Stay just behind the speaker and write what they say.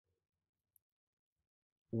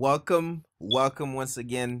Welcome once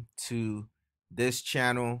again to this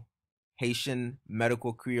channel, Haitian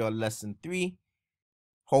Medical Creole Lesson 3.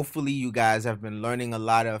 Hopefully you guys have been learning a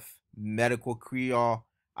lot of medical Creole.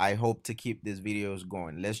 I hope to keep these videos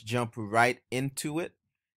going. Let's jump right into it.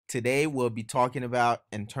 Today we'll be talking about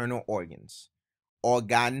internal organs.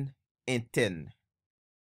 Ògan, Entèn.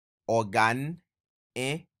 Ògan,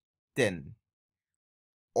 Entèn.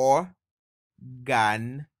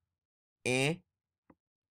 Ògan, Entèn.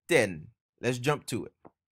 Let's jump to it.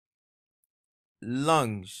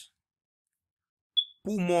 Lungs,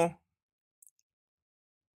 poumon,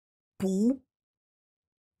 poumon,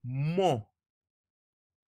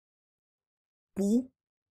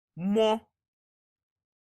 poumon,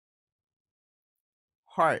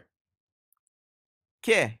 heart,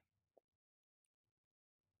 cœur,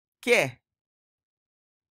 cœur,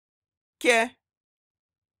 cœur,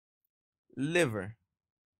 liver,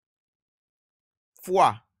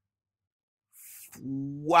 foie,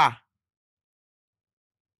 foie,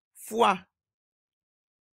 foie,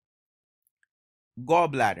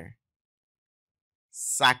 gallbladder,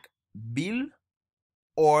 sac bile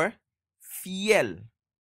or fiel,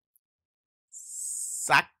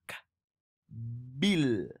 sac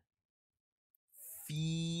bile,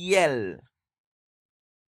 fiel,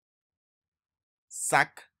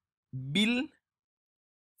 sac bile,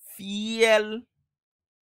 fiel,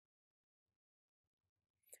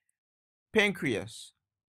 pancreas,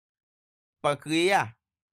 pancréas,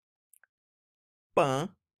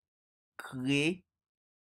 pancréas,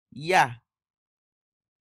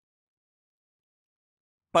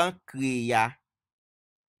 pancréas,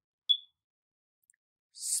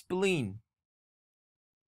 spleen,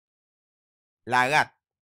 la rate,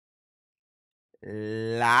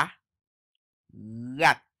 la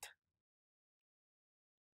rate,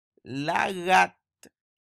 la rate,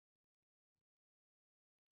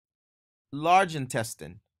 large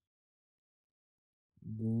intestine,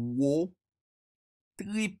 gros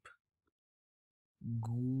trip,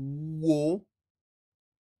 gros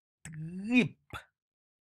trip,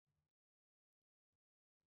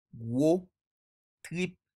 gros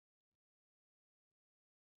trip,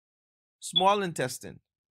 small intestine,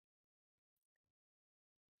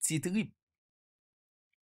 petit trip,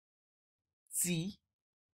 petit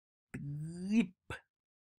trip,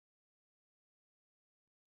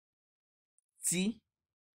 petit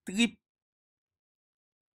trip,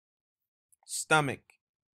 stomach,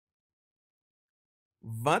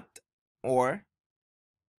 ventre or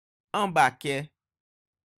en baquet,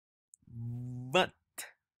 ventre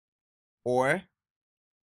or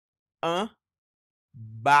en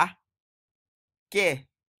baquet,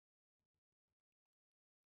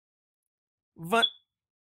 ventre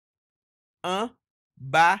en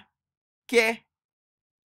baquet,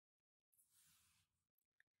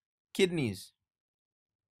 kidneys,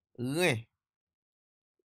 rein,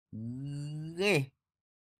 rein,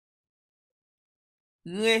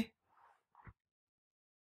 rein,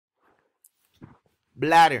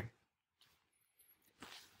 bladder,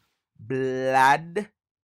 blood,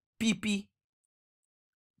 pipi,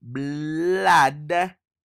 blood,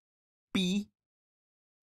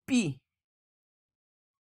 pipi,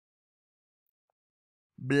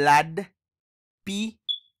 blood,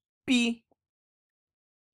 pipi,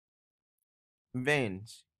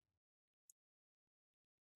 veins,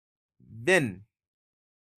 vein,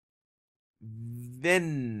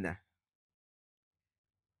 vein,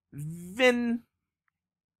 vein,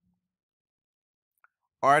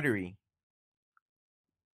 artery,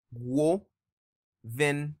 gros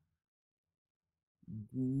vein,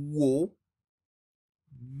 gros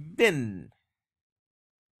vein,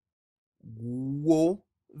 gros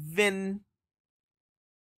vein,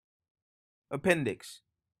 appendix,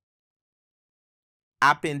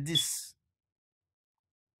 appendice,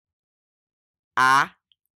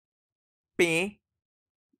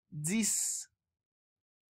 appendice,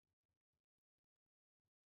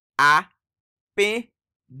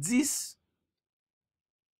 appendice,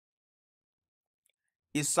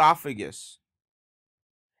 esophagus,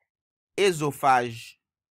 œsophage,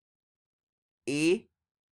 œsophage,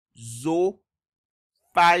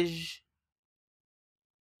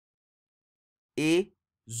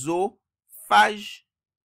 œsophage,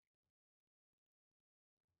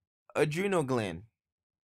 adrenal gland,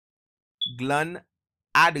 glande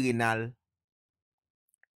adrénale,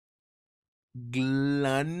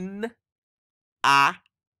 glande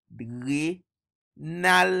adrénale,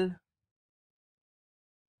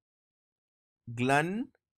 glande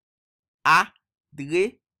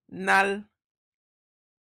adrénale.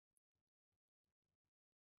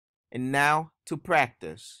 And now to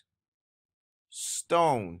practice.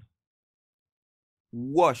 stone,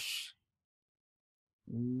 wash,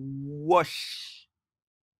 wash,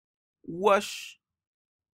 wash,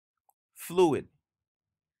 fluid,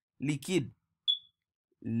 liquide,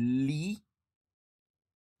 liquide,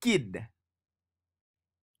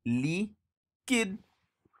 liquide,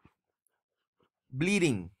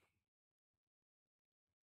 bleeding,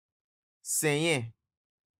 saigner,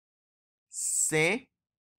 saigner,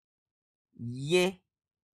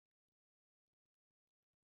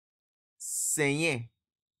 saigner,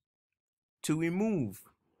 to remove,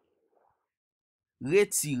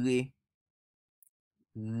 retirer,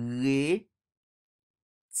 retirer,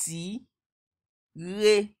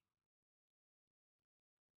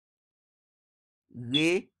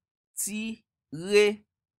 retirer,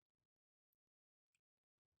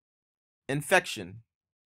 infection,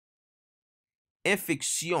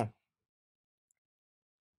 infection,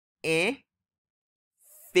 infection,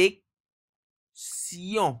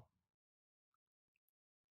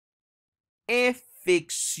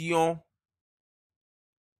 infection.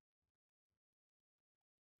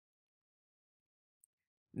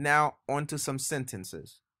 Now on to some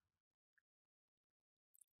sentences.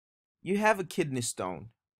 You have a kidney stone.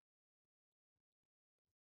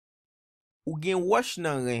 Ou gen wash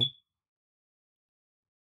nan ren.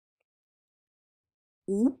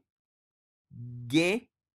 Ou gen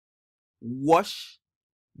wash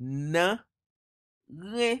nan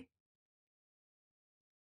ren.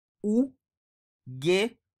 Ou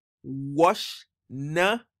gen wash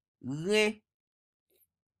nan ren.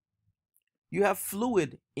 You have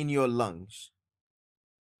fluid in your lungs.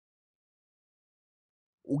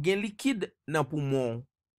 Ou gen liquide nan poumon.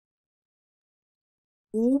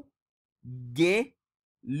 Ou gen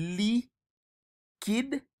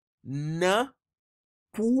liquide nan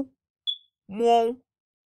poumon.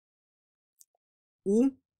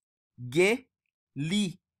 Ou gen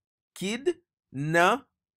liquide nan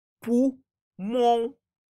poumon.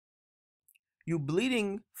 You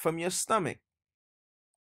bleeding from your stomach.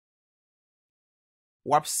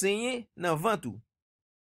 Wap saigner nan ventou.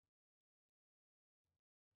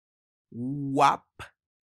 Wap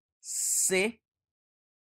saigner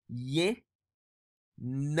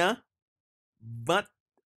nan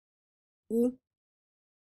ventou.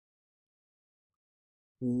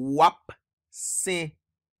 Wap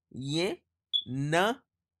saigner nan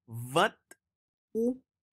ventou.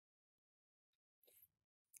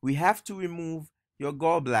 We have to remove your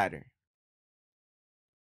gallbladder.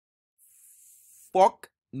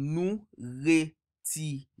 Fok nou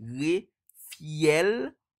retire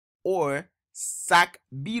fiel or sak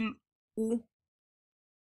bil ou.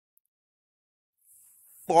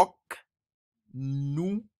 Fok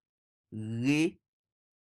nou retire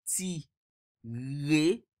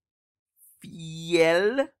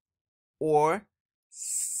fiel or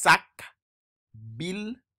sak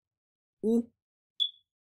bil ou.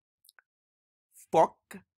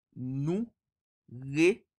 Fok nou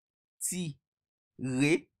retire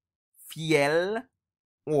fiel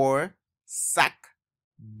or sak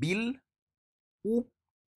bil ou.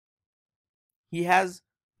 He has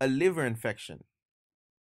a liver infection.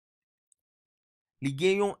 Li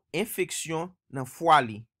gen yon infection nan fwa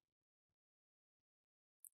li.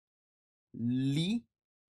 Li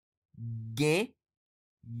gen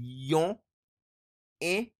yon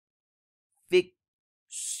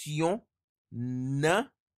infection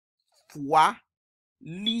nan fwa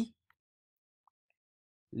li.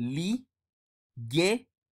 Li gen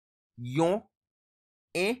yon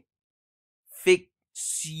infection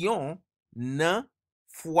nan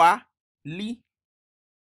fwa li.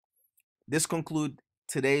 This concludes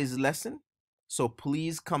today's lesson. So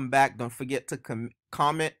please come back. Don't forget to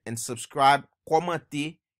comment and subscribe,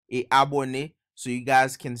 commenter, et abonner so you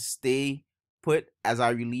guys can stay put as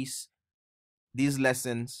I release these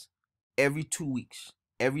lessons every 2 weeks.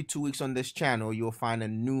 Every 2 weeks on this channel, you'll find a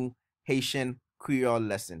new Haitian Creole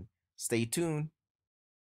lesson. Stay tuned.